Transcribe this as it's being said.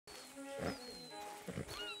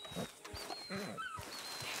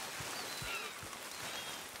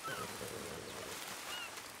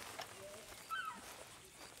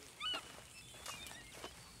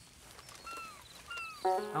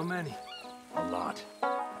How many? A lot.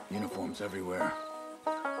 Uniforms everywhere.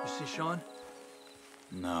 You see Sean?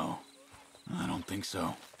 No, I don't think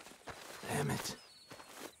so. Damn it.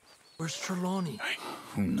 Where's Trelawney?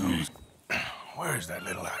 Who knows? Where's that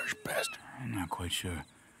little Irish bastard? I'm not quite sure.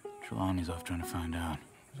 Trelawney's off trying to find out.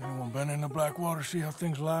 Has anyone been in the Blackwater, see how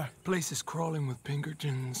things lie? Place is crawling with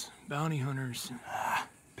Pinkertons, bounty hunters,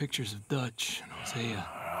 pictures of Dutch and Hosea.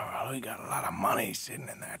 Well, we got a lot of money sitting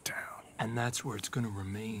in that town. And that's where it's gonna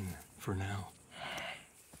remain for now.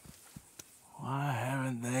 Why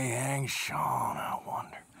haven't they hanged Sean, I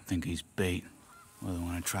wonder? I think he's bait. Well, they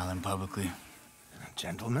want to trial him publicly.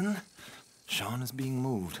 Gentlemen, Sean is being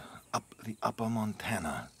moved up the upper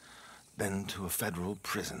Montana, then to a federal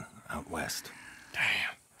prison out west.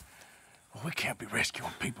 Damn. Well, we can't be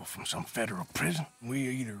rescuing people from some federal prison. We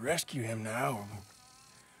either rescue him now or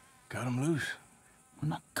cut him loose. We're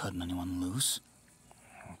not cutting anyone loose.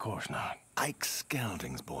 Of course not. Ike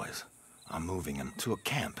Skelding's boys are moving him to a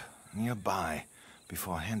camp nearby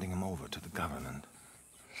before handing him over to the government.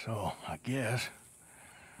 So, I guess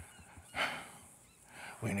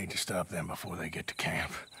we need to stop them before they get to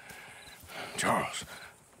camp. Charles,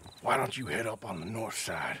 why don't you head up on the north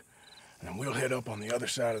side, and then we'll head up on the other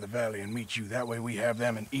side of the valley and meet you. That way we have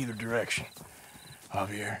them in either direction.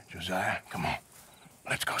 Javier, Josiah, come on.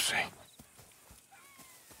 Let's go see.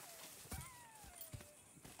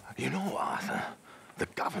 You know, Arthur, the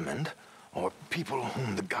government, or people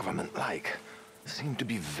whom the government like, seem to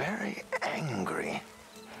be very angry.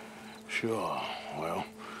 Sure. Well,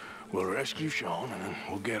 we'll rescue Sean, and then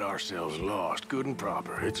we'll get ourselves lost, good and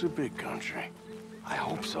proper. It's a big country. I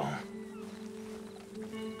hope so.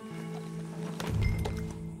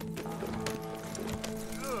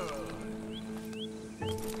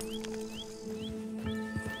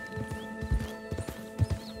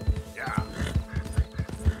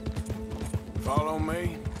 Follow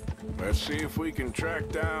me. Let's see if we can track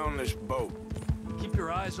down this boat. Keep your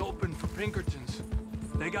eyes open for Pinkertons.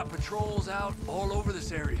 They got patrols out all over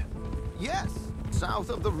this area. Yes, south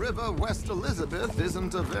of the river, West Elizabeth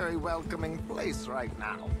isn't a very welcoming place right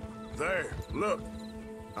now. There, look.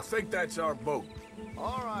 I think that's our boat.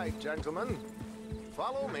 All right, gentlemen.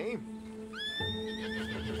 Follow me.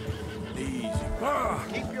 Easy.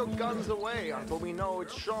 Keep your guns away until we know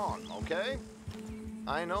it's Sean, okay?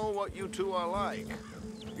 I know what you two are like.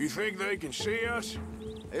 You think they can see us?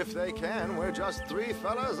 If they can, we're just three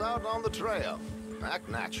fellas out on the trail. Act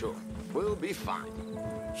natural. We'll be fine.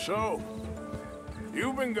 So,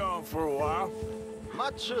 you've been gone for a while.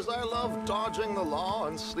 Much as I love dodging the law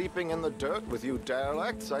and sleeping in the dirt with you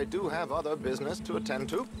derelicts, I do have other business to attend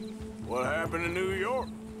to. What happened in New York?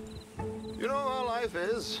 You know how life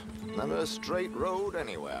is. Never a straight road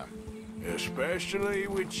anywhere. Especially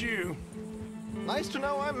with you. Nice to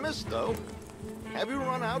know I'm missed, though. Have you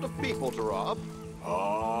run out of people to rob?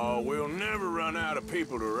 Oh, we'll never run out of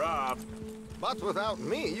people to rob. But without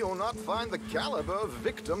me, you'll not find the caliber of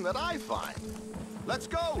victim that I find. Let's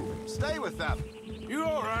go! Stay with them! You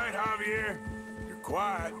all right, Javier? You're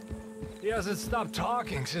quiet. He hasn't stopped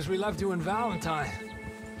talking since we left you in Valentine.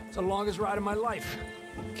 It's the longest ride of my life.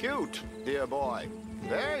 Cute, dear boy.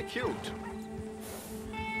 Very cute.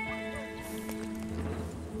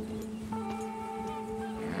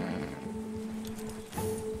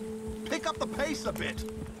 Pick up the pace a bit.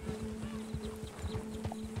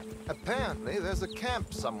 Apparently, there's a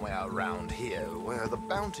camp somewhere around here where the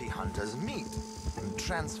bounty hunters meet and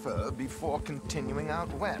transfer before continuing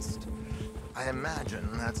out west. I imagine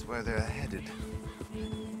that's where they're headed.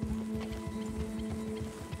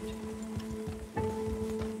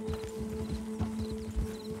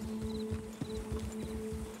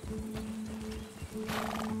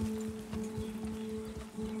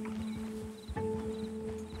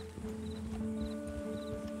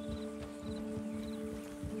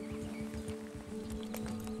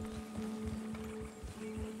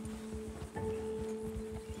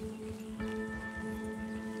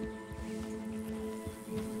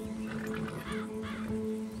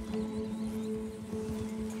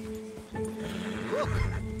 Look,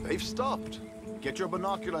 they've stopped. Get your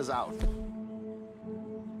binoculars out.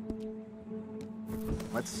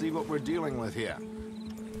 Let's see what we're dealing with here.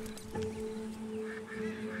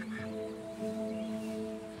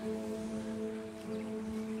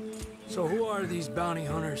 So who are these bounty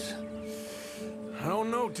hunters? I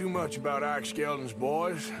don't know too much about Ike Skelding's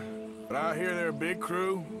boys, but I hear they're a big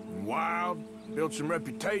crew, wild, built some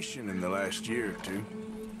reputation in the last year or two.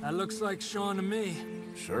 That looks like Sean to me.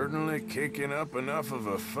 Certainly kicking up enough of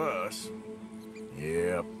a fuss.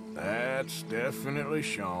 Yep, that's definitely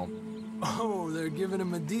Sean. Oh, they're giving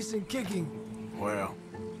him a decent kicking. Well,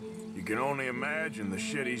 you You can only imagine the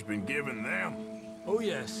shit he's been giving them. Oh,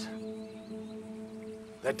 yes.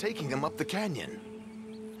 They're taking him up the canyon.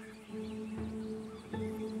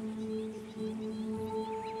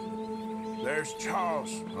 There's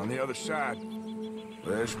Charles on the other side.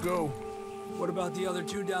 Let's go. What about the other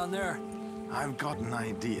two down there? I've got an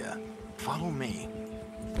idea. Follow me.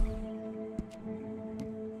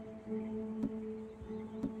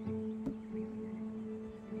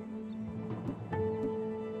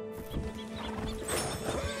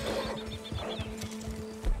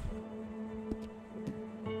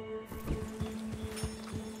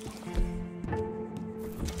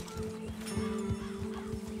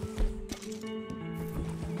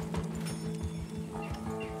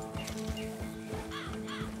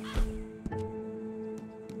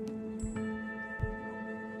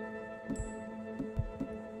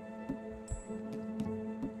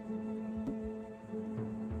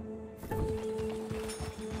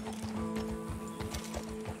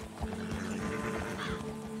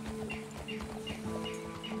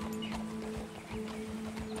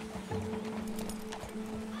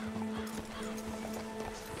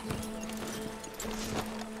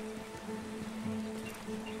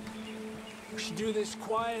 Do this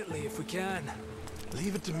quietly if we can.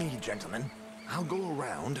 Leave it to me, gentlemen. I'll go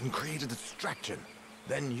around and create a distraction.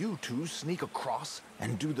 Then you two sneak across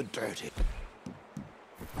and do the dirty.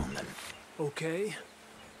 On then. Okay.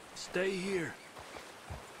 Stay here.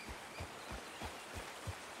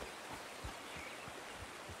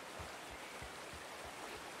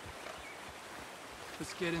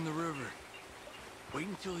 Let's get in the river. Wait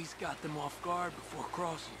until he's got them off guard before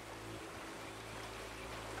crossing.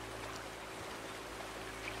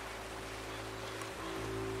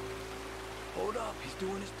 Hold up, he's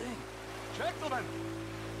doing his thing. Gentlemen!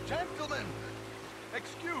 Gentlemen!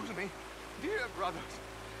 Excuse me. Dear brothers,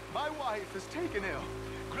 my wife is taken ill.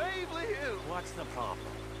 Gravely ill. What's the problem?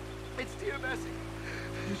 It's dear Bessie.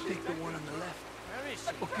 You take the one on the left. Where is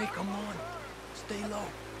she? Okay, come on. Stay low.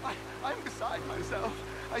 I'm beside myself.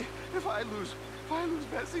 If I lose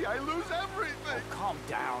Bessie, I lose everything. Oh, calm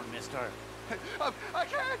down, mister. I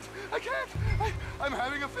can't. I'm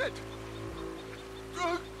having a fit.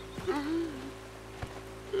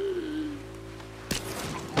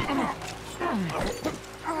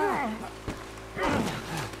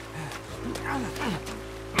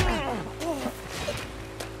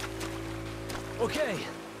 Okay,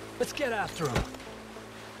 let's get after him.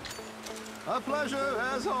 A pleasure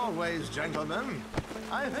as always, gentlemen.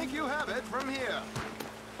 I think you have it from here.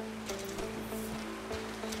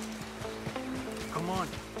 Come on.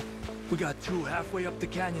 We got two halfway up the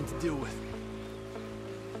canyon to deal with.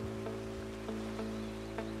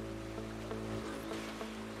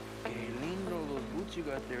 Que lindo those boots you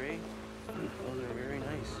got there, eh? Those are very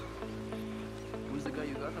nice. Who's the guy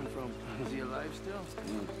you got them from? Is he alive still?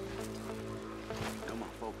 Come on,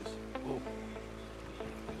 focus. Oh.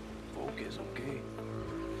 Focus, okay.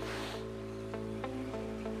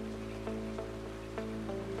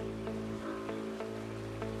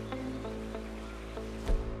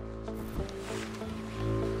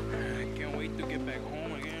 I can't wait to get back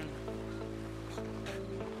home again.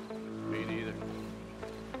 Me neither.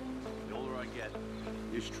 The older I get,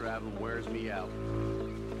 this traveling wears me out.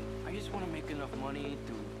 I just want to make enough money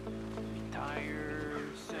to retire,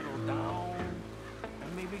 settle down,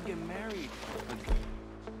 and maybe get married.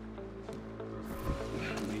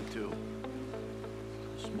 Me too.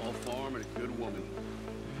 A small farm and a good woman.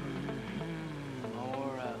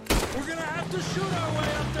 Or, We're gonna have to shoot our way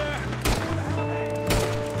up there!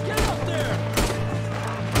 Get up there!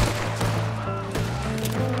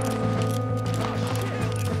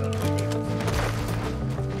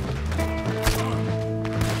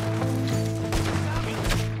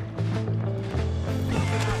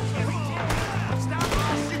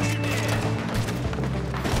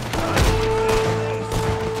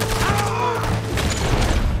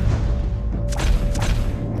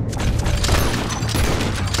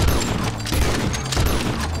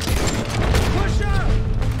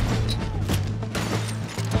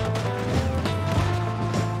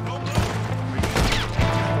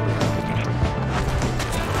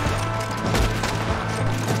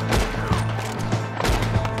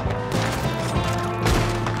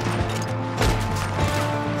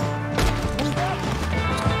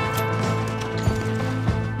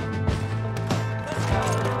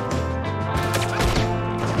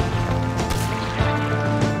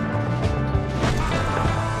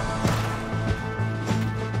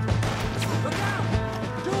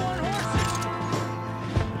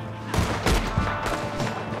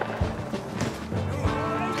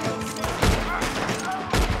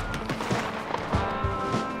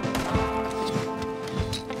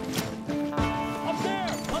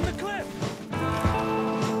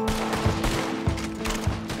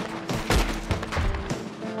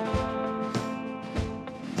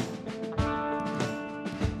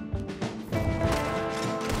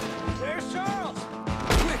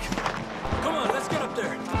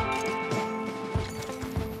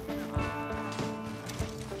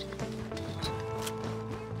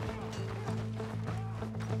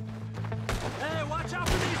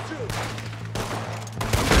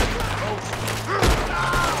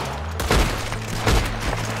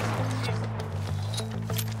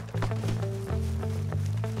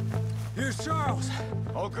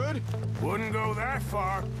 Wouldn't go that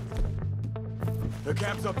far. The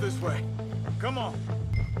camp's up this way. Come on.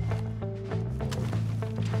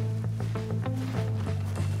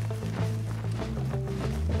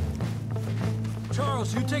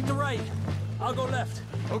 Charles, you take the right. I'll go left.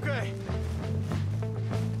 Okay.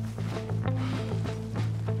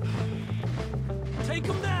 Take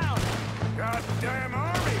him down! Goddamn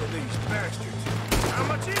army of these bastards. How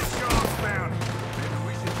much is Sean's bounty? Maybe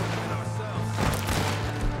we should come in ourselves.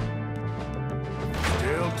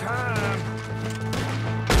 Still time.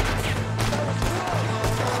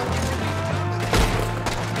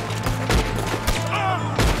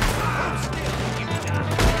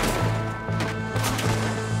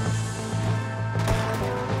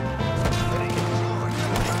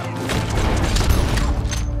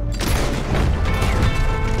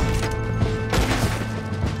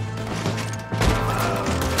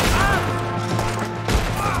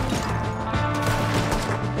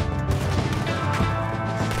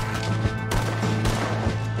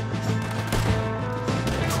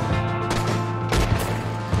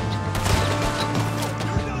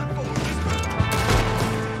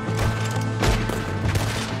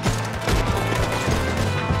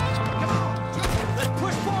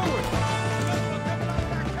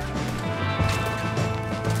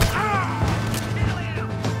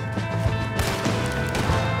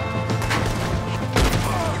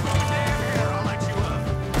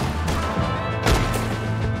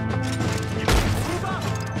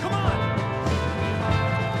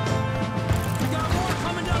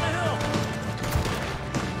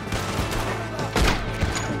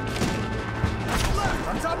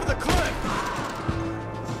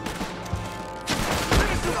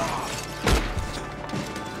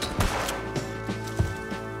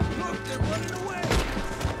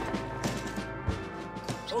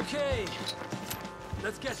 Okay,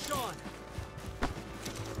 let's get Sean.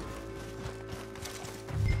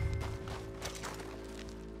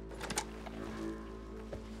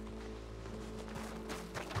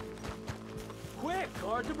 Quick,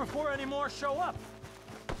 Arthur, before any more show up.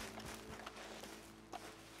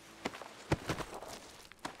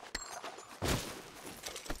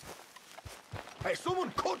 Hey,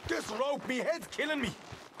 someone cut this rope. Me head's killing me.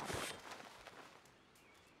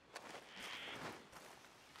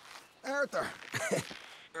 Arthur.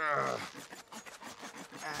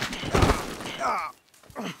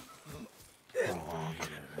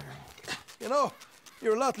 You know,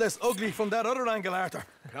 you're a lot less ugly from that other angle, Arthur.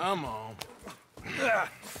 Come on.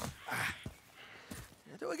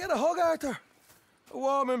 Do I get a hug, Arthur? A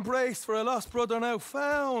warm embrace for a lost brother now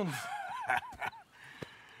found.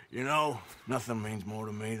 You know, nothing means more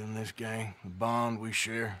to me than this gang, the bond we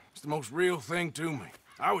share. It's the most real thing to me.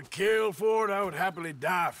 I would kill for it, I would happily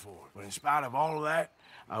die for it. But in spite of all of that,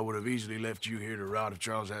 I would have easily left you here to rot if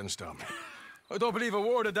Charles hadn't stopped me. I don't believe a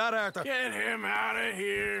word of that, Arthur. Get him out of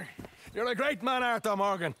here. You're a great man, Arthur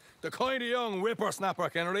Morgan. The kind of young whippersnapper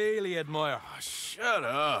can really admire. Oh, shut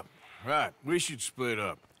up. Right, we should split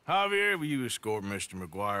up. Javier, will you escort Mr.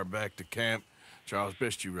 McGuire back to camp? Charles,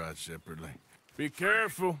 best you ride separately. Be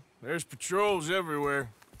careful. There's patrols everywhere.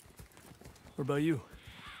 What about you?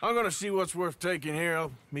 I'm gonna see what's worth taking here.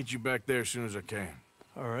 I'll meet you back there as soon as I can.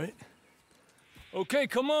 All right. Okay,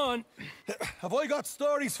 come on. Have I got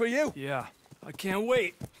stories for you? Yeah, I can't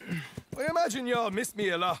wait. I imagine y'all missed me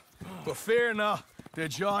a lot, but fear not. The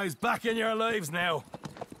joy's back in your lives now.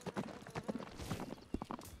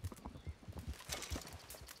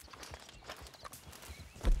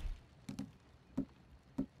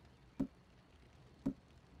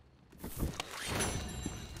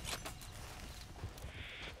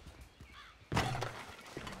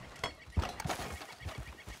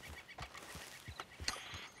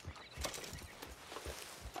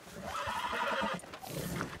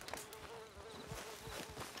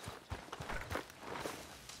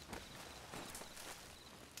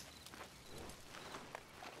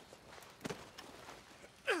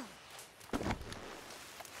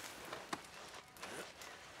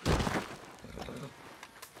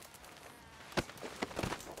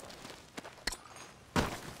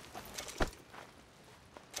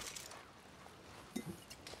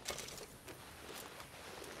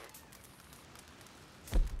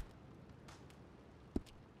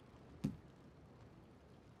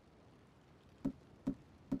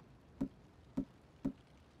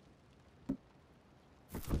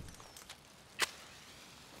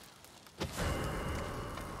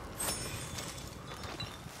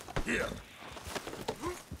 Yeah.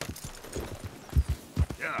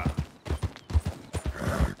 Yeah.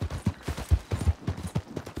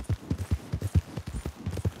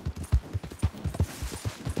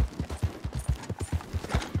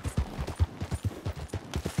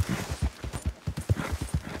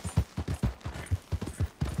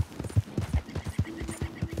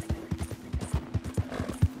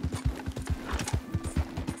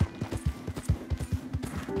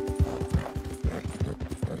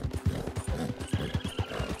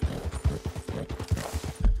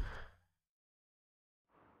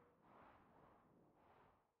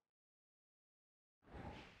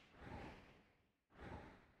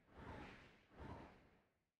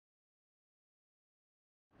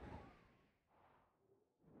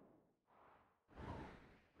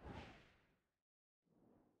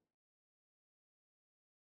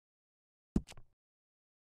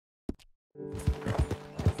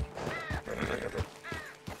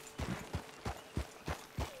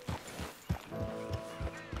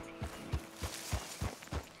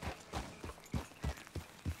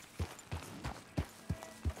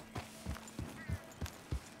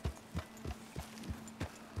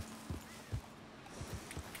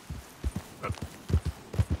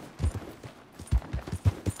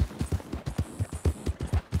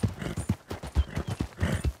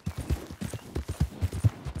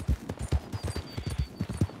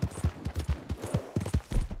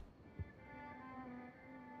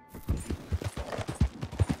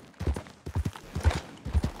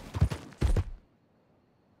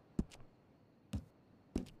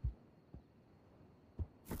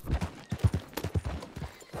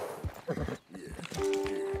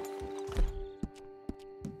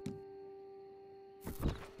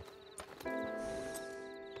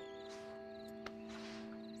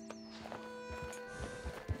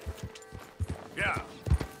 Yeah.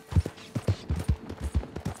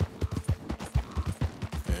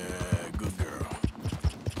 Good girl.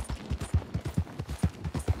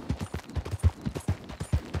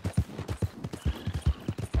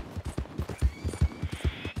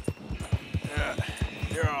 Yeah,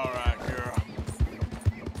 you're all right, girl.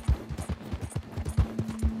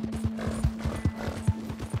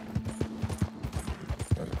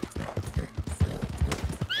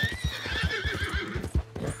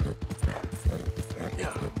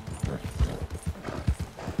 Yeah.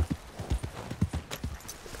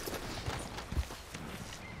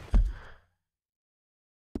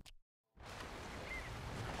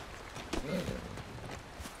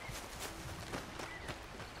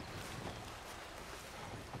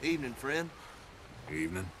 Evening, friend.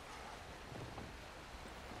 Evening.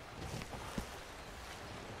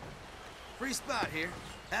 Free spot here.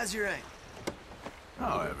 How's your aim?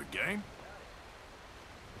 I'll have a game.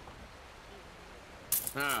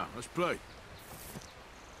 Now, let's play.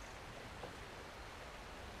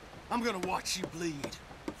 I'm gonna watch you bleed.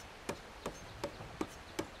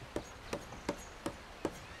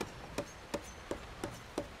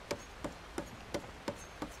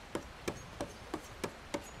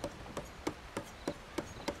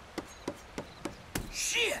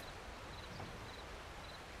 Shit!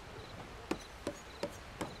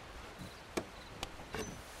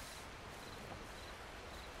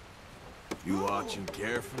 You watching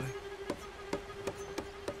carefully?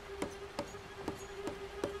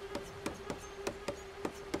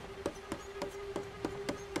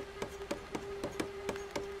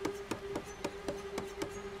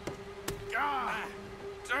 God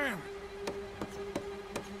damn it!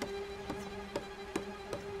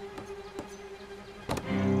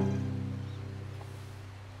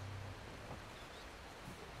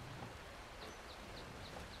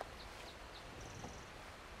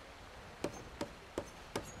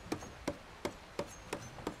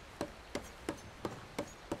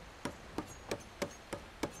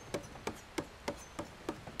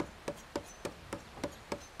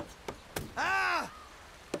 Ah!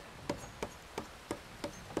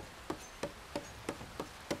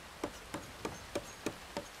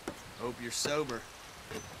 Hope you're sober.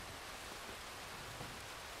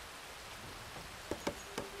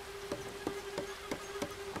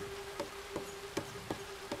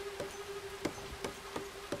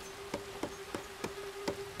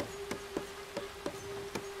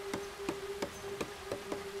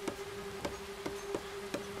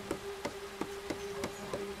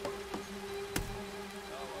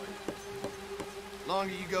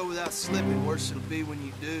 Longer you go without slipping, worse it'll be when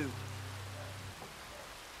you do.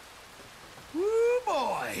 Woo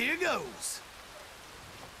boy, here goes.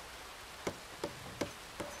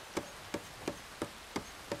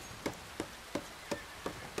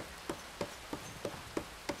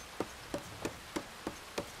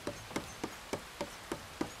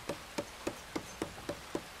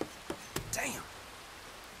 Damn.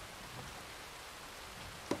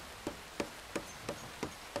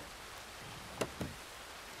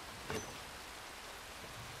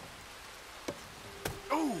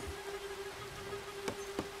 Oh!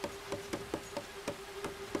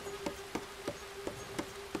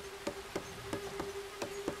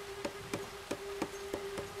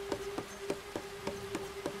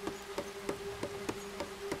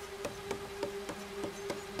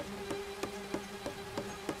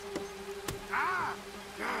 Ah!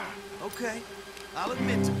 God. Okay, I'll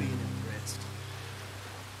admit to being impressed.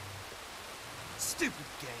 Stupid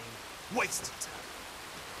game. Wasted time.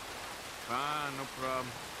 Fine, no problem.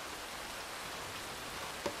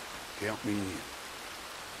 Count me in.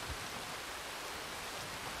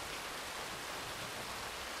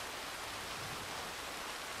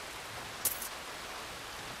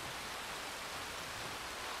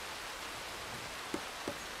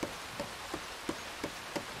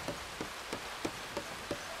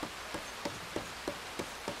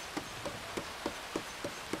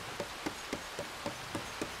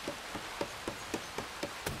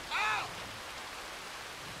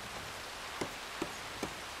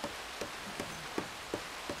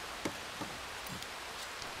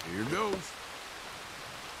 Here goes.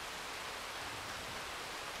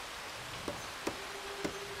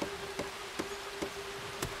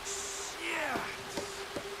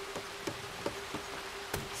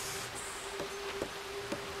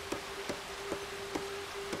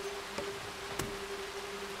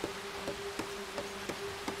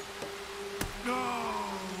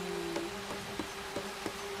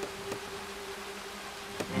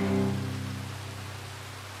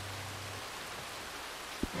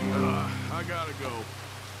 I gotta go.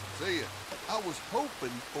 See ya. I was hoping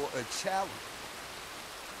for a challenge.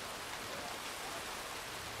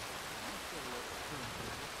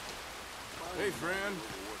 Hey, friend.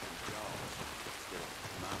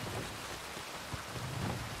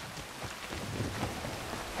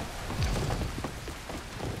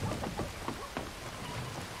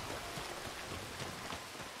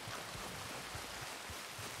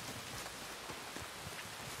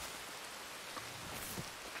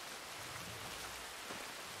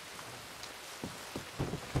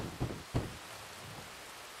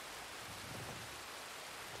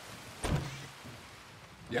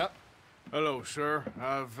 Yep. Hello, sir.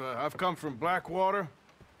 I've come from Blackwater.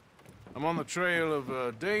 I'm on the trail of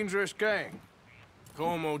a dangerous gang.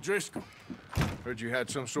 Colm O'Driscoll. Heard you had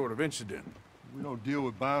some sort of incident. We don't deal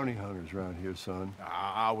with bounty hunters around here, son.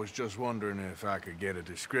 I was just wondering if I could get a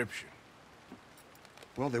description.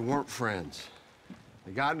 Well, they weren't friends.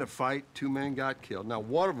 They got in a fight, 2 men got killed. Now,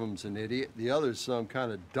 one of them's an idiot, the other's some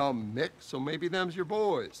kind of dumb mick, so maybe them's your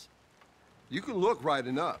boys. You can look right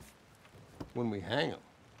enough when we hang them.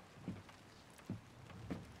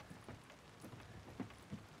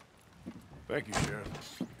 Thank you,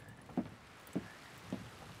 Sheriff.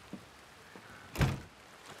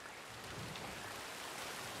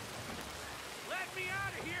 Let me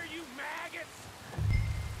out of here, you maggots!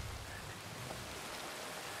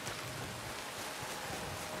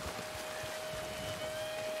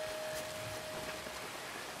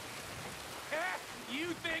 You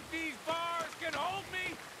think these bars can hold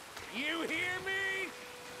me? You hear me?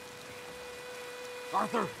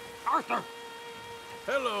 Arthur! Arthur!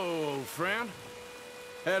 Hello, old friend.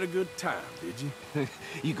 Had a good time, did you?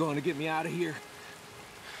 You going to get me out of here?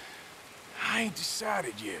 I ain't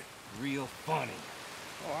decided yet. Real funny.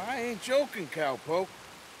 Oh, I ain't joking, cowpoke.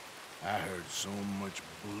 I heard so much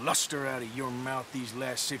bluster out of your mouth these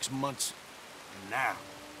last 6 months. And now,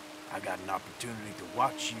 I got an opportunity to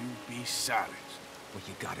watch you be silenced. Well,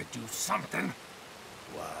 you gotta do something.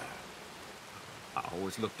 Why? I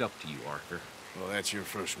always looked up to you, Arthur. Well, that's your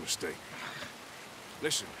first mistake.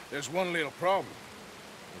 Listen, there's one little problem.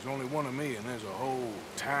 There's only one of me, and there's a whole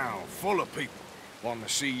town full of people wanting to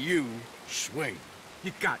see you swing.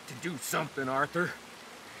 You got to do something, Arthur.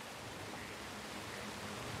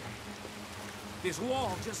 This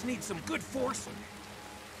wall just needs some good forcing.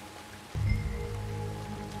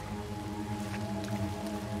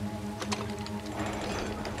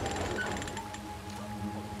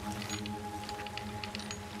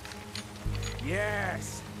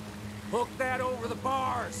 Yes. Hook that over the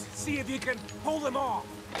bars. See if you can pull them off.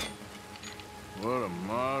 What a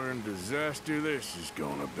modern disaster this is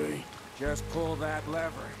gonna be. Just pull that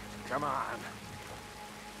lever. Come on.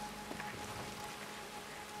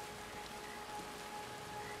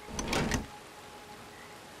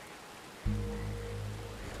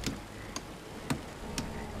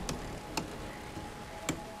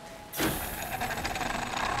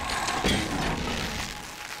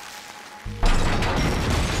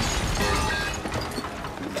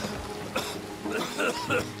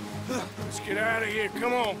 Let's get out of here,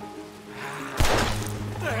 come on.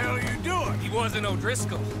 What the hell are you doing? He wasn't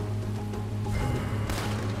O'Driscoll.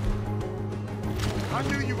 I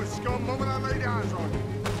knew you were scum the moment I laid eyes on you.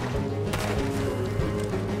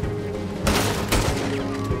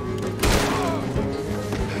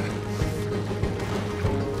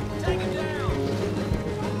 Take him down.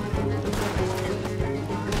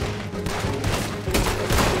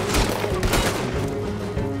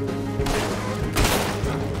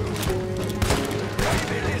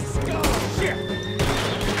 Baby, let's go. Shit.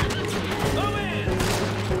 Come in.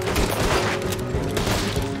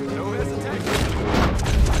 No hesitation.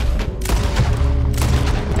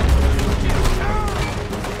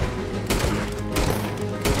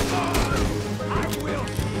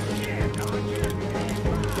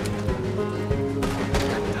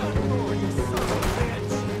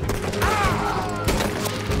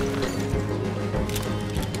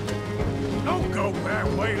 Don't go that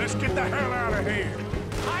way, let's get the hell out of here.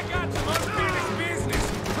 I got some unfinished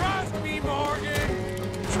business. Trust me, Morgan.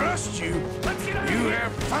 Trust you? Let's get out of You here.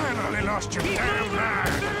 have finally lost your Keep damn moving, mind.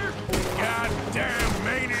 sir. Goddamn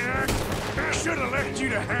maniac. should have left you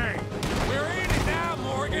to hang. We're in it now,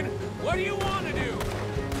 Morgan. What do you want to do?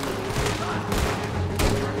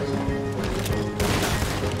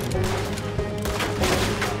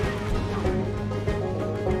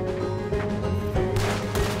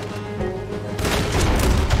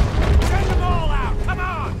 Send them all out. Come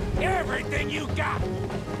on. Everything you got.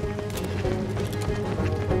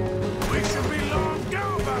 We should be long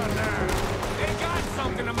gone by now. They got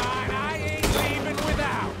something of mine I ain't leaving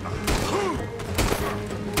without.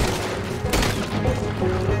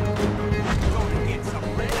 Gonna get some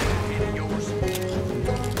red in of yours.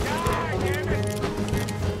 Die, damn it!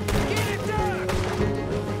 Get it done!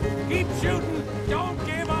 Keep shooting! Don't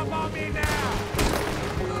give up on me now!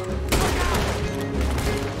 Look out!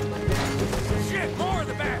 Shit, more of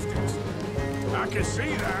the bastards! I can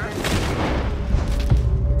see that.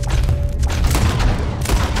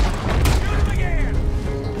 Shoot him again!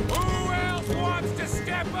 Who else wants to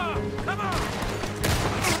step up? Come on!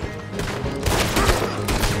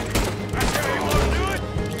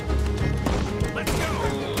 Let's go!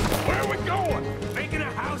 Where are we going? Making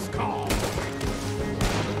a house call.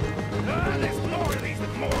 There's more of these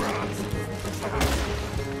morons.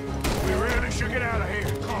 We really should get out of here.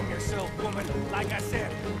 Calm yourself, woman. Like I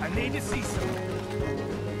said, I need to see something.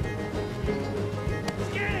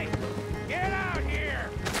 Skinny! Get out here!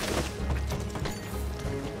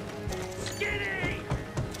 Skinny!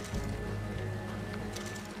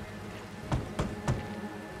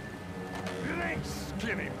 It ain't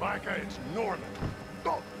Skinny, Micah, it's Norman.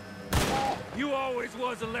 You always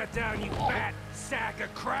was a letdown, you fat sack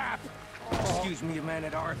of crap! Excuse me, man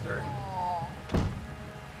at Arthur.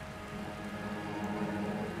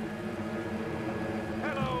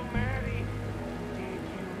 Hello, Maddie. Did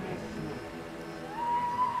you miss me?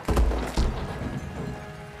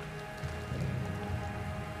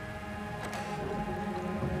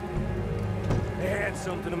 They had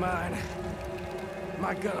something of mine.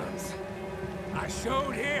 My guns. I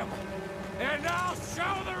showed him. And I'll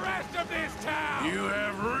show the rest of this town! You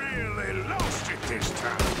have really lost it this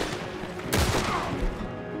time.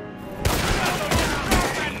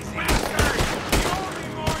 Easy, bastard! Show me,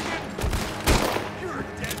 Morgan! You're a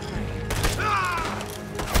dead man.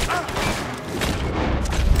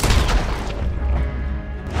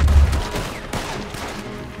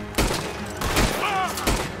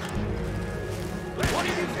 What do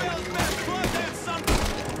you fellas best club that something?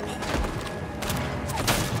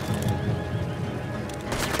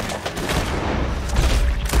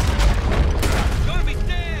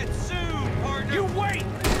 You wait!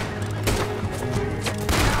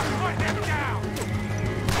 Now put him down!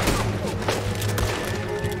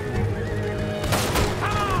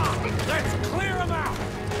 Come on! Let's clear him out!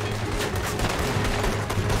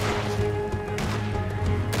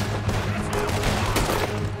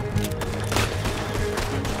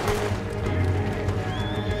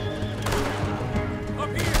 Up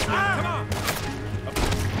here! Come on!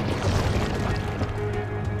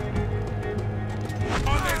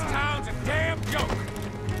 Oh, this town's a damn joke!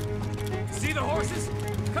 See the horses?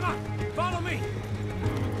 Come on, follow me!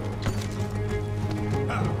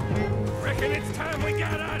 Reckon it's time we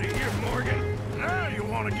got out of here, Morgan. Now you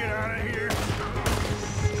want to get out of here?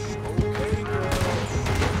 Okay, girl.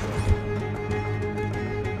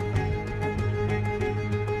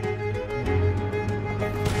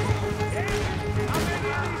 How many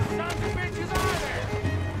of these sons of bitches are there?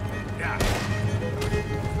 Yeah,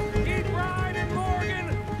 Keep riding, Morgan!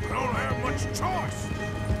 we don't have much choice.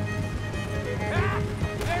 Ah,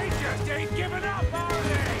 they just ain't giving up, are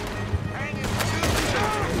they? Hanging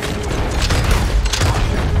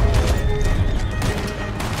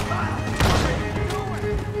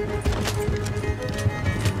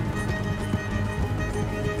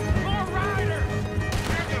More riders!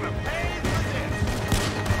 They're gonna pay for this!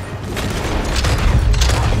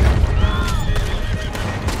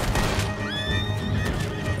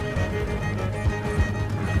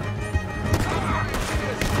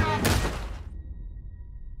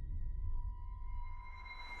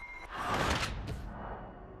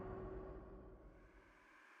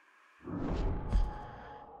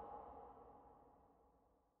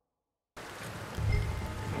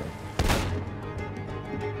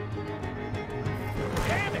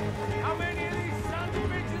 Damn it! How many of these sons of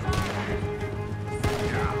bitches are there?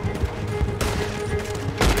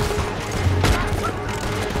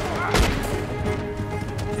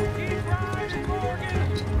 Keep riding, Morgan!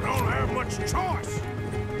 We don't have much choice.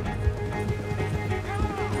 Come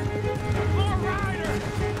on! More riders!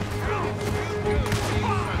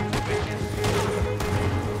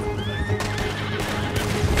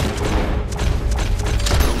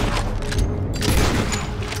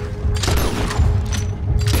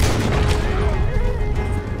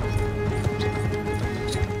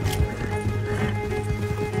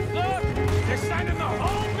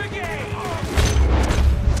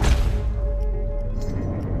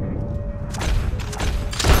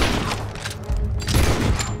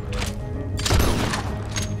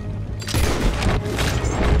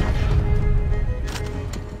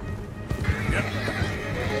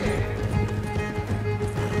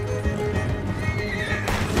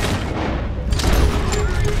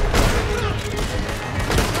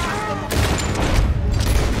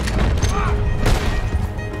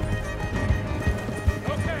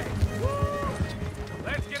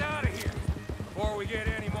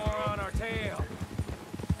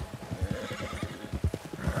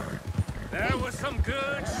 some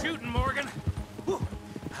good shooting, Morgan. Whew,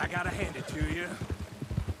 I gotta hand it to you.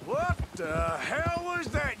 What the hell was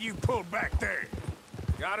that you pulled back there?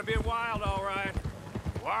 Got a bit wild, all right.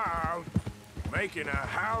 Wild? Making a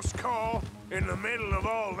house call in the middle of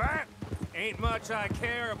all that? Ain't much I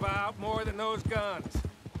care about more than those guns.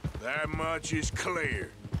 That much is clear.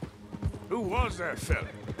 Who was that fella?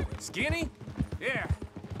 Skinny? Yeah,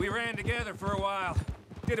 we ran together for a while.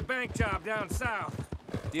 Did a bank job down south.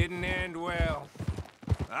 Didn't end well.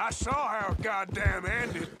 I saw how it goddamn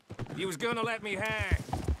ended. He was gonna let me hang.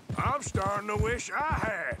 I'm starting to wish I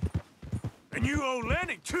had. And you owe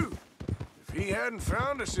Lenny, too. If he hadn't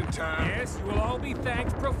found us in time... Yes, you will all be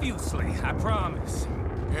thanked profusely, I promise.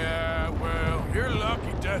 Yeah, well, you're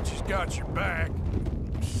lucky Dutch has got your back.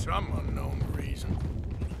 For some unknown reason.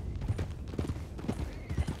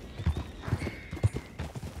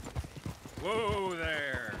 Whoa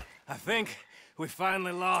there. I think we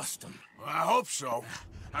finally lost him. Well, I hope so.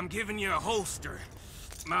 I'm giving you a holster.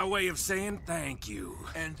 My way of saying thank you.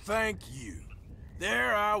 And thank you.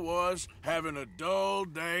 There I was, having a dull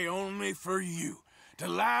day only for you. To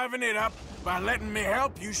liven it up by letting me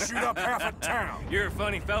help you shoot up half a town. You're a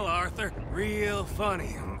funny fella, Arthur. Real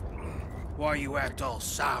funny. Why you act all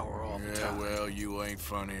sour all the time? Yeah, well, you ain't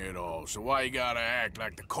funny at all. So why you gotta act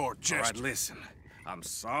like the court jester? All right, listen. I'm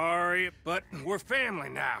sorry, but we're family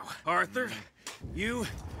now. Arthur, you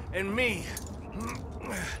and me.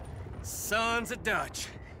 Sons of Dutch.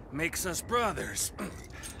 Makes us brothers.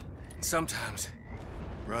 Sometimes,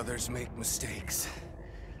 brothers make mistakes.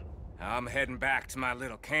 I'm heading back to my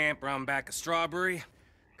little camp around back of Strawberry.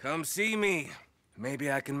 Come see me.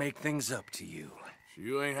 Maybe I can make things up to you. So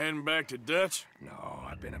you ain't heading back to Dutch? No,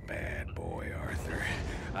 I've been a bad boy, Arthur.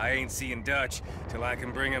 I ain't seeing Dutch till I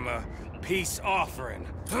can bring him a peace offering.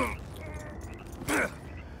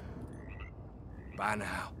 Bye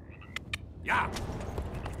now. Yeah.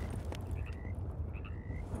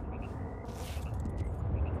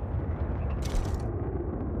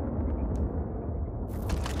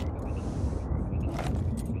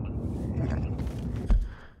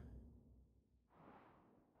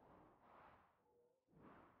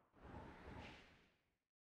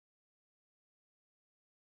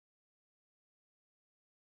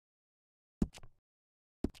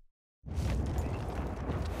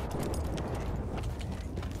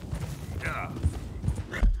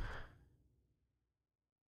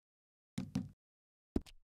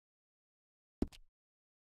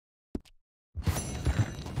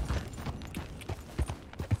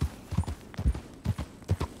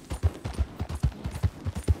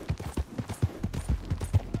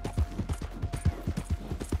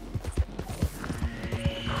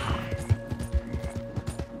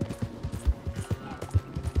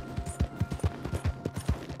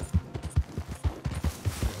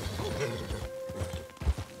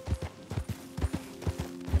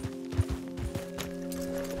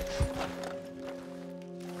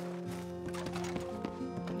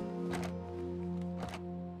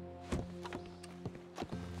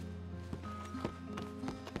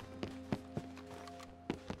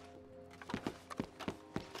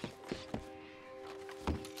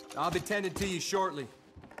 I'll be tending to you shortly.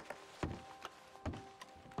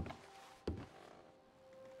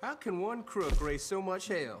 How can one crook raise so much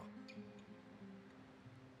hell?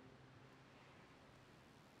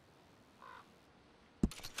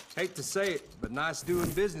 Hate to say it, but nice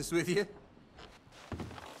doing business with you.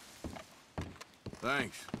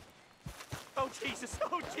 Thanks. Oh, Jesus!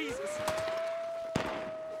 Oh, Jesus!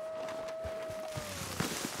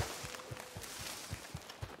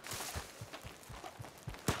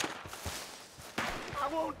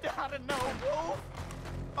 I won't die to know, Wolf!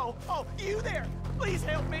 Oh, you there! Please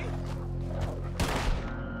help me!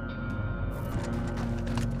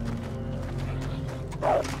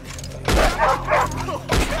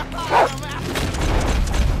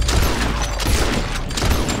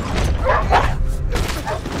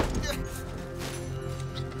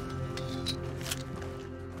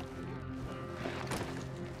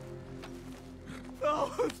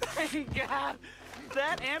 Oh, thank God!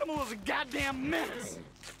 That animal was a goddamn menace!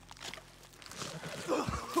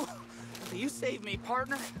 You saved me,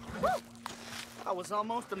 partner. Woo! I was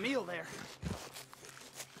almost a meal there.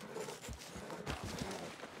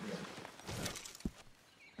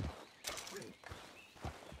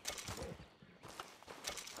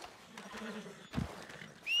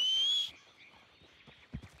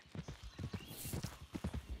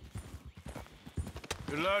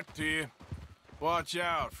 Good luck to you. Watch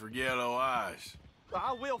out for yellow eyes.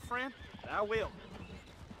 I will, friend. I will.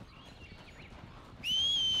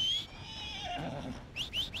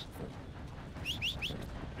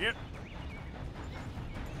 Yep.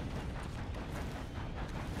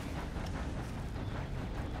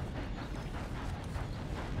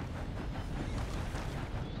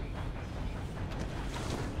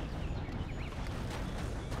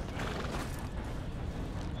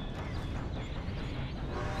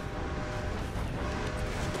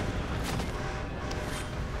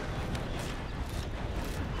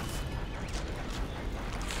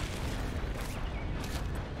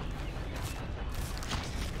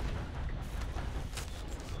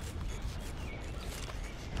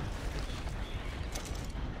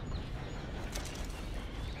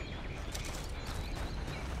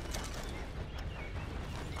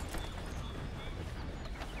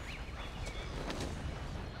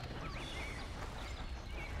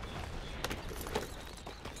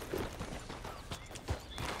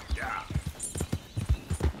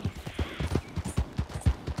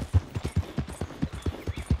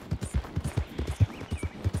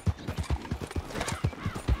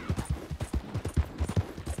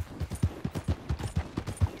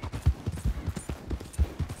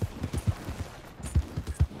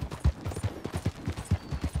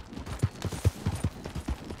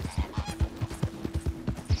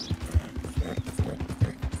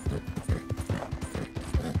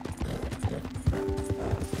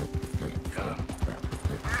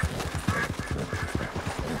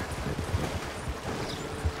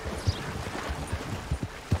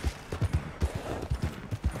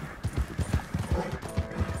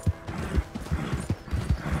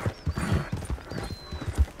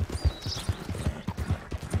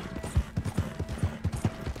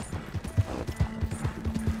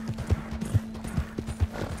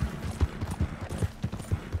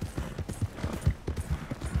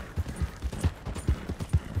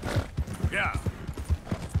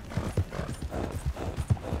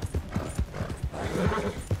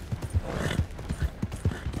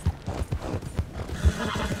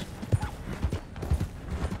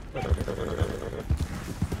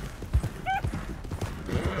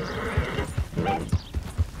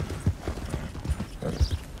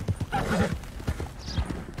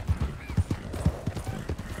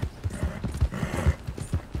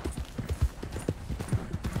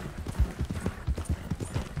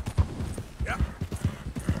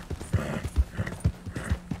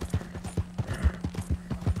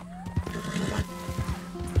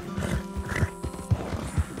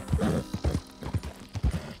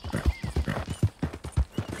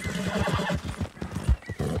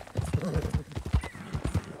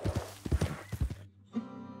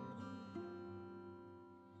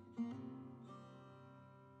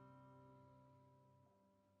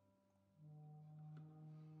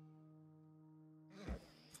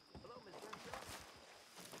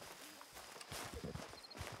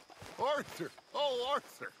 Arthur! Oh,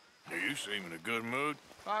 Arthur! You seem in a good mood.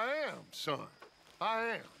 I am, son. I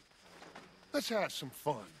am. Let's have some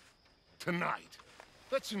fun. Tonight.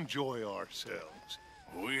 Let's enjoy ourselves.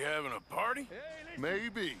 We having a party?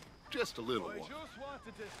 Maybe. Just a little I one. just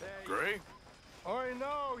wanted to say... Gray? I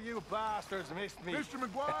know you bastards missed me. Mr.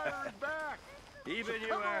 McGuire is back! Even So you,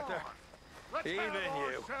 come Arthur. on. Let's Even have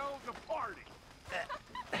you. ourselves a party.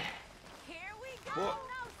 Here we go. What?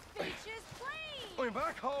 No speeches, please. I'm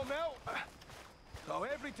back home now. So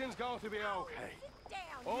everything's going to be okay. Sit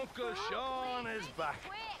down. Uncle Sean is back.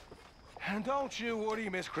 Quick. And don't you worry,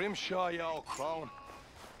 Miss Grimshaw, you old crone.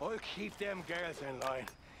 I'll keep them girls in line.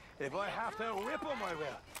 If I have to whip them, I will.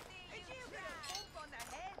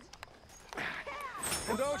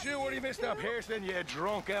 And don't you worry, Mr. Pearson, you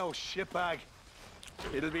drunk old shitbag.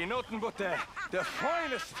 It'll be nothing but the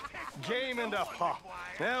finest game in the pot.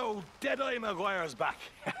 Now, Deadeye McGuire's back.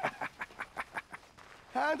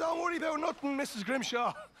 And don't worry about nothing, Mrs.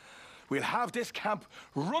 Grimshaw. We'll have this camp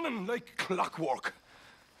running like clockwork.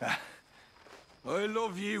 I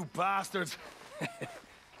love you, bastards.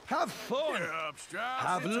 Have fun. Cheer up, Strauss.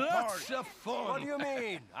 Have It's a lots party. of fun. What do you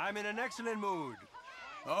mean? I'm in an excellent mood.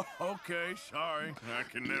 Oh, okay, sorry. I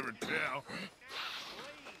can never tell.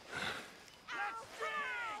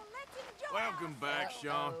 Welcome back,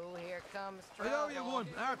 Sean. Oh, here comes I owe you trouble. one,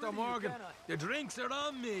 Arthur Morgan. The drinks are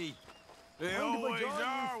on me. They always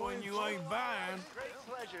are when you ain't buying. Great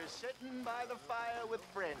pleasure sitting by the fire with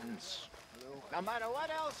friends. No matter what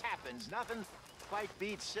else happens, nothing quite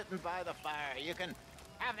beats sitting by the fire. You can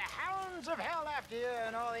have the hounds of hell after you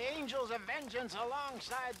and all the angels of vengeance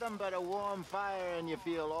alongside them, but a warm fire and you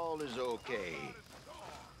feel all is okay.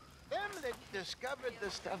 Them that discovered the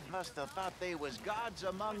stuff must have thought they was gods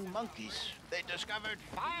among monkeys. They discovered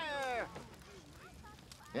fire.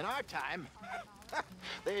 In our time,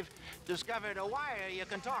 they've discovered a wire you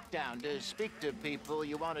can talk down to speak to people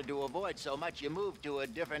you wanted to avoid so much you moved to a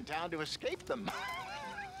different town to escape them.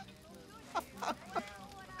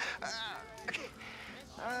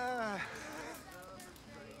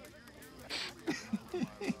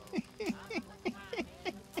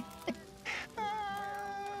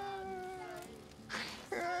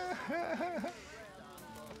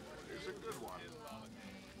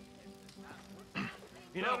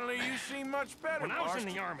 You know, suddenly you seem much better, When I was in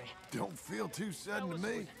Marston. the army, Don't feel too sudden to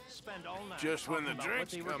me. spend all night Just when the talking about what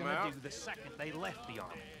drinks they were come gonna out. do the second they left the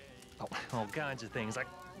army. Oh, all kinds of things like,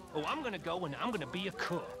 oh, I'm gonna go and I'm gonna be a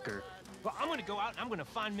cook, or well, I'm gonna go out and I'm gonna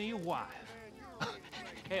find me a wife.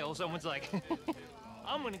 Hell, someone's like,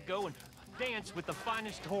 I'm gonna go and dance with the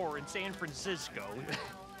finest whore in San Francisco.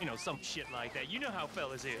 You know, some shit like that. You know how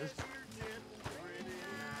fellas is.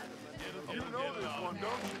 You know this one, don't you?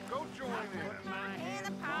 Go join in.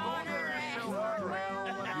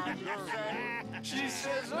 She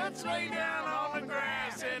says, let's lay down on the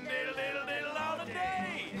grass and diddle, diddle, diddle all the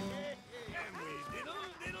day. And we diddle,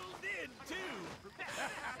 diddle, did too.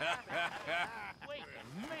 Wait a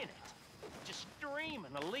minute. Just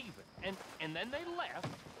dreaming of leaving. And then they left.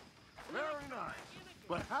 Very nice.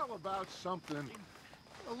 But how about something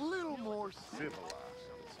a little more civilized?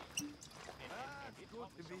 Good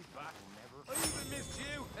to be back. I even missed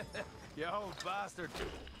you. You old bastard.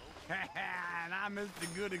 And I missed a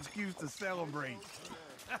good excuse to celebrate.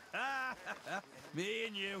 Me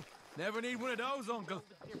and you. Never need one of those, Uncle.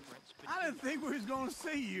 I didn't think we was gonna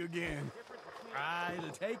see you again. It'll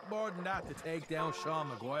take more than that to take down Sean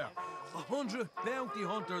McGuire. 100 bounty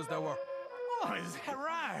hunters there were. Oh, is that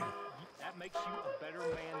right? That makes you a better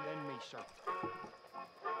man than me, sir.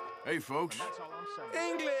 Hey, folks. That's all I'm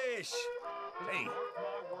saying. English! Hey. Mark my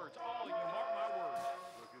words. All of you, mark my words.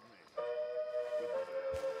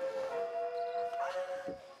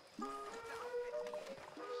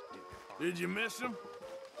 Did you miss him?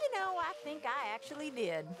 You know, I think I actually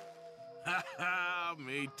did. Ha ha,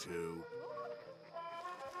 me too.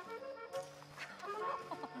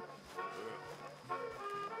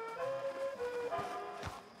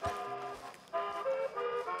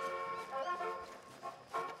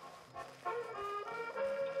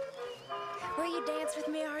 Will you dance with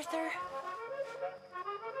me, Arthur?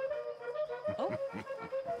 Oh.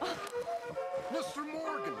 Mr.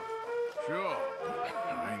 Morgan! Sure.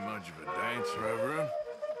 I ain't much of a dance, Reverend.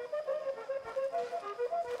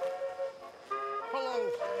 Hello.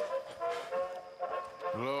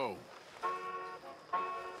 Hello.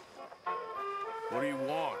 What do you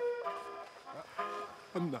want?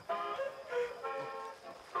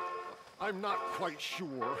 I'm not quite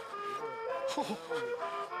sure.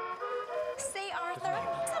 See, Arthur,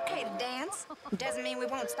 it's okay to dance. Doesn't mean we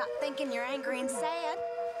won't stop thinking you're angry and sad.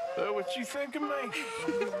 What you think of me?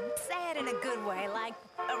 Sad in a good way, like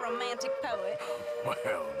a romantic poet.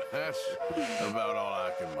 Well, that's about all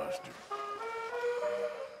I can muster.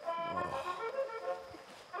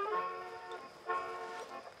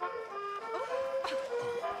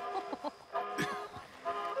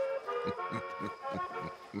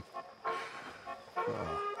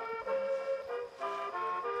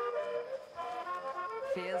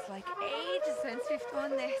 Feels like ages since we've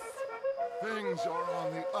done this. Things are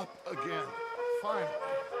on the up again. Finally.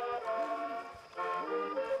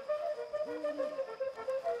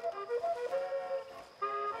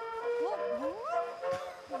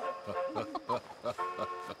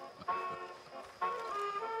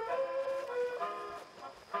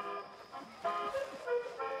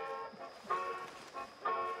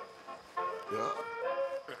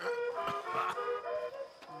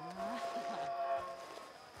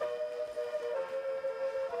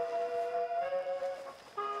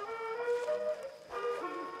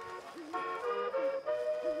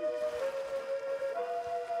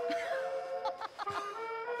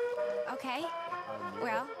 Okay.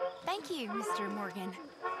 Well, thank you, Mr. Morgan.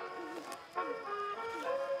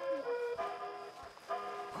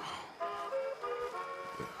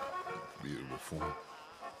 Beautiful.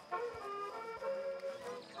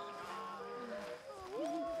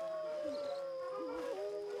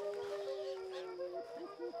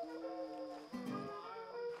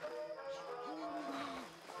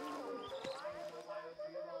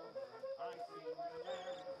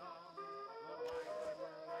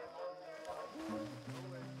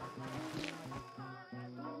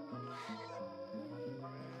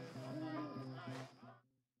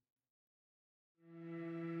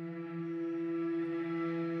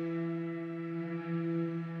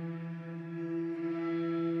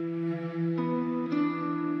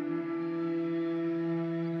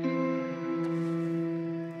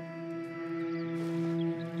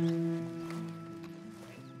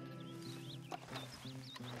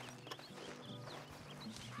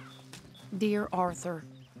 Dear Arthur,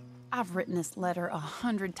 I've written this letter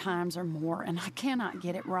 100 times or more, and I cannot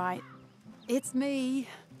get it right. It's me.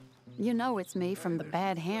 You know it's me from the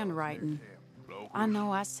bad handwriting. I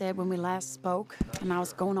know I said when we last spoke, and I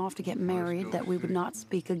was going off to get married, that we would not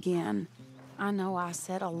speak again. I know I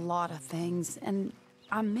said a lot of things, and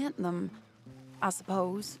I meant them, I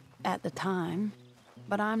suppose, at the time.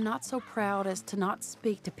 But I'm not so proud as to not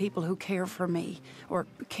speak to people who care for me, or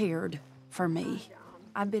cared for me.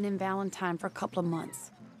 I've been in Valentine for a couple of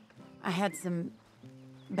months. I had some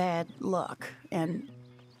bad luck, and,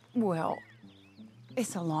 well,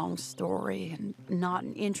 it's a long story and not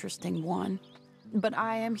an interesting one. But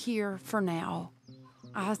I am here for now.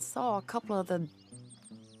 I saw a couple of the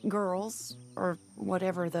girls, or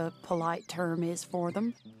whatever the polite term is for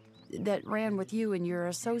them, that ran with you and your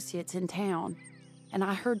associates in town. And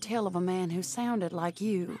I heard tell of a man who sounded like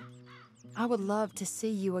you. I would love to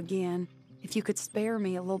see you again, if you could spare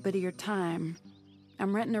me a little bit of your time.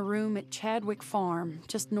 I'm renting a room at Chadwick Farm,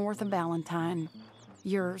 just north of Valentine.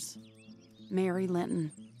 Yours, Mary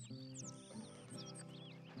Linton.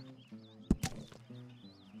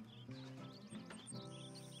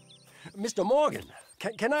 Mr. Morgan,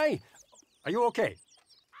 can I... Are you okay?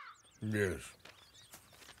 Yes.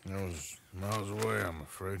 I was miles away, I'm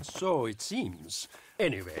afraid. So it seems.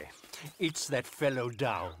 Anyway, it's that fellow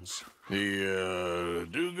Downs. The,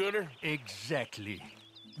 do-gooder? Exactly.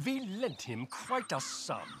 We lent him quite a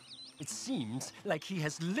sum. It seems like he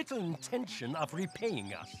has little intention of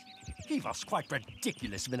repaying us. He was quite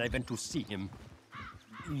ridiculous when I went to see him.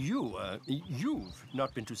 You've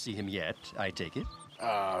not been to see him yet, I take it?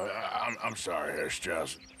 I'm sorry, Herr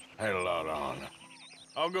Strauss. I had a lot on.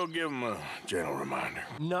 I'll go give him a gentle reminder.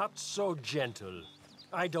 Not so gentle.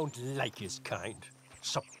 I don't like his kind.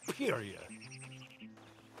 Superior.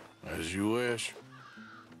 As you wish.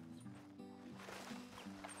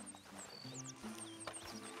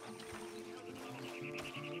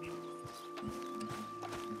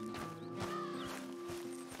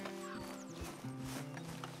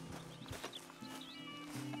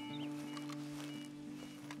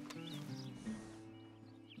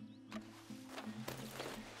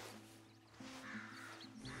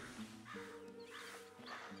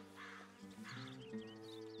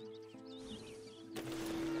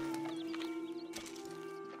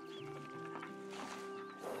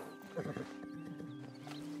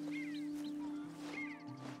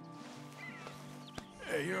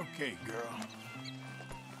 Hey, you're okay, girl.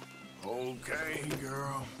 Okay,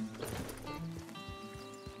 girl.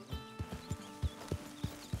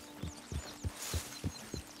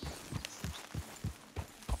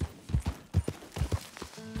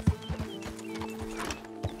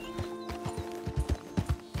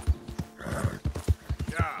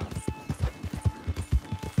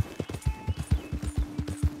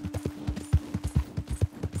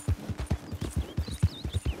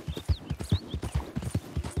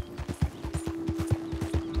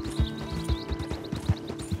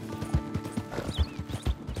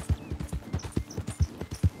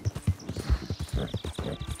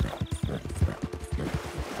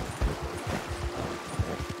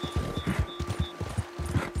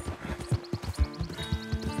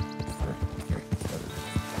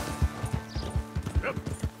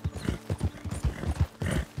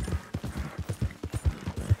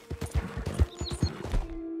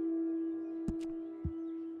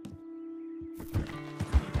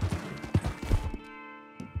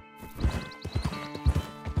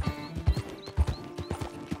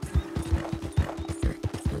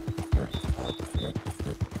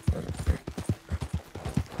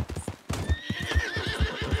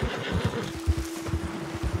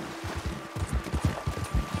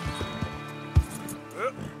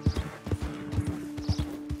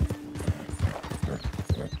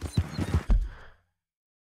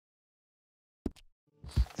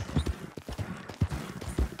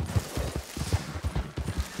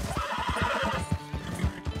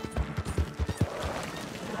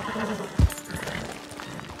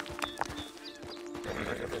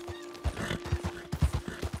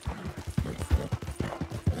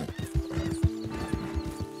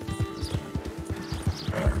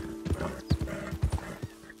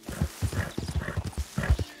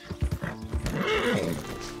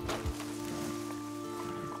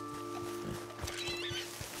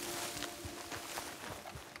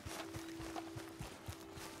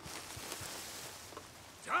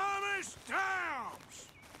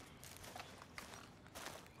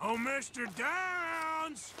 Oh, Mr.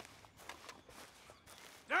 Downs!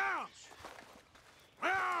 Downs!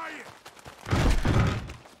 Where are you?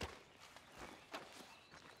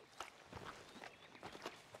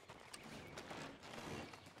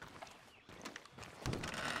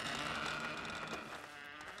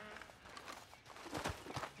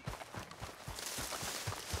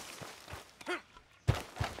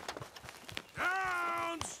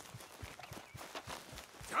 Downs!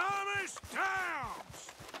 Thomas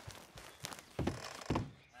Downs!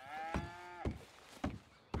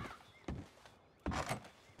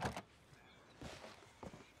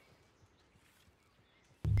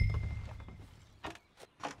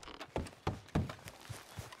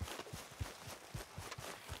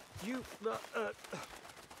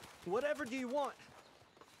 Whatever do you want?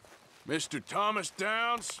 Mr. Thomas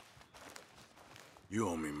Downs? You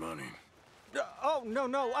owe me money. Oh, no,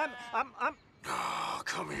 I'm... Oh,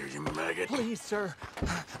 come here, you maggot. Please, sir.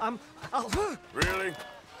 I'll... Really?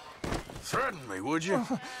 Threaten me, would you?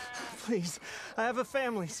 Please, I have a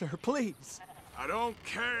family, sir, please. I don't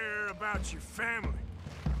care about your family.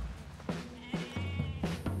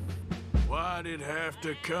 Why'd it have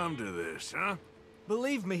to come to this, huh?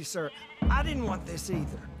 Believe me, sir, I didn't want this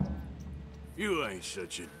either. You ain't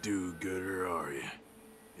such a do-gooder, are you?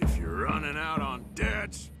 If you're running out on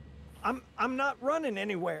debts... I'm not running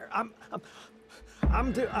anywhere.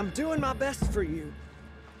 I'm doing my best for you.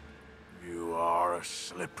 You are a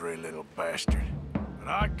slippery little bastard. But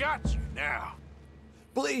I got you now.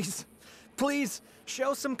 Please, please,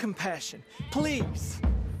 show some compassion. Please.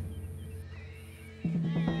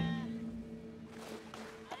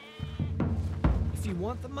 If you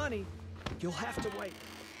want the money, you'll have to wait.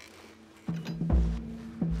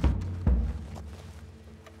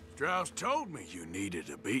 Strauss told me you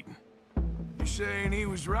needed a beating. You saying he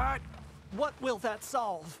was right? What will that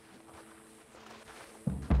solve?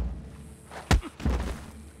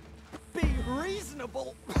 Be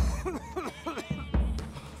reasonable.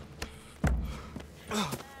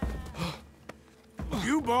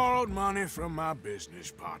 You borrowed money from my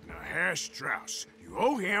business partner, Herr Strauss. You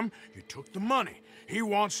owe him, you took the money. He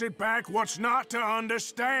wants it back, what's not to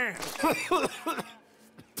understand?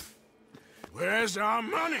 Where's our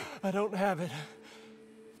money? I don't have it.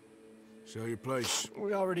 Sell your place.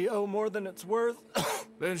 We already owe more than it's worth.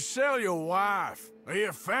 Then sell your wife, or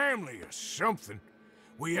your family, or something.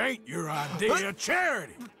 We ain't your idea of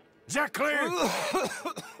charity. Is that clear?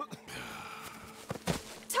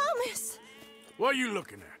 Thomas! What are you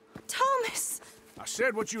looking at? Thomas! I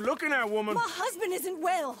said what you looking at, woman. My husband isn't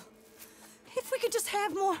well. If we could just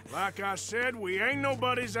have more... Like I said, we ain't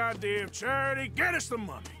nobody's idea of charity. Get us the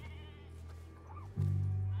money.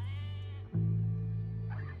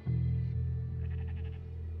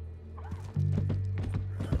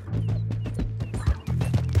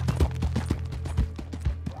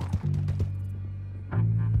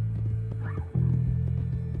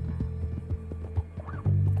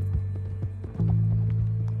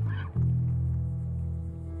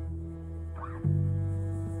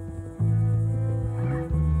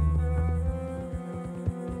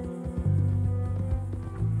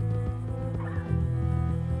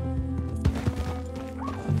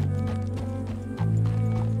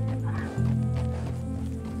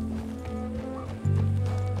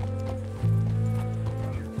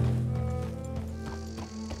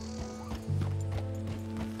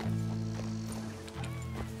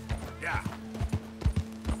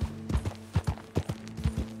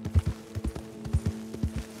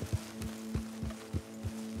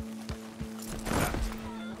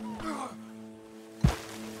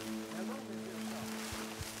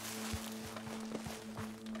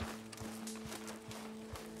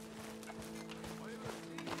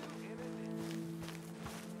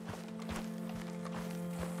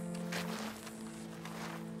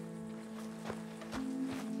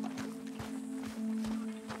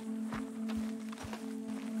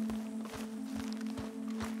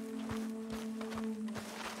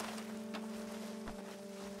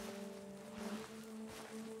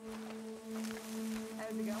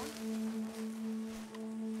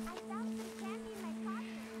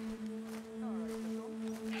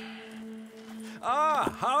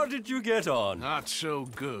 Ah, how did you get on? Not so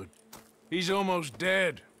good. He's almost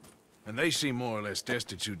dead. And they seem more or less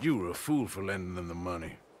destitute. You were a fool for lending them the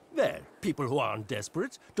money. Well, people who aren't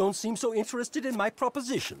desperate don't seem so interested in my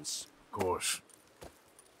propositions. Of course.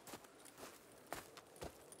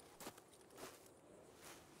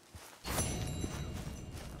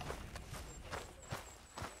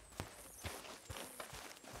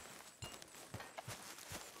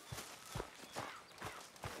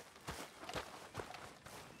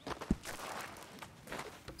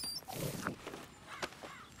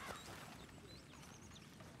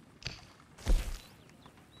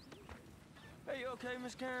 Hey, you okay,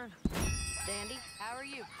 Miss Karen? Dandy, how are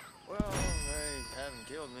you? Well, they haven't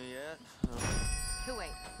killed me yet. Who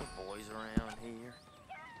ain't? The boys around here.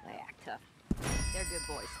 They act tough. They're good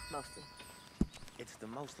boys, mostly. It's the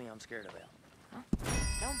mostly I'm scared about. Huh?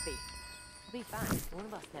 Don't be. We'll be fine. One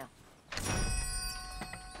of us now.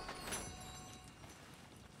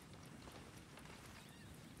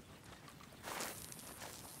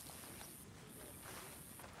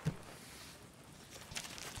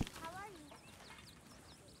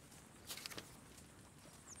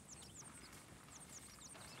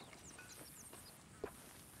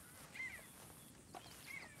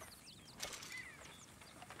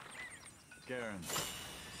 Karen.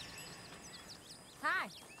 Hi.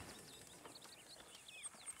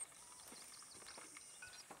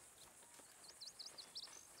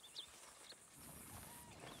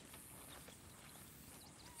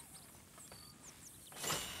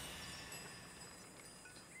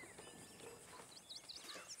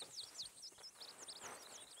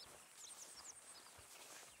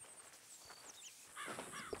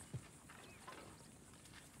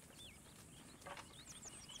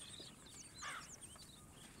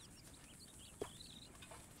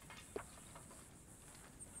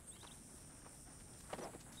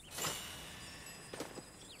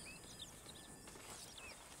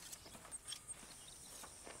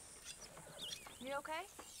 You okay?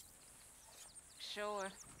 Sure.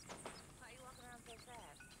 Why are you walking around so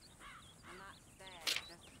sad? I'm not sad,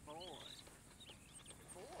 just bored.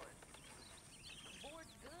 Bored?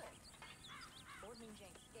 Bored's good. Bored means you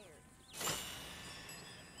ain't scared.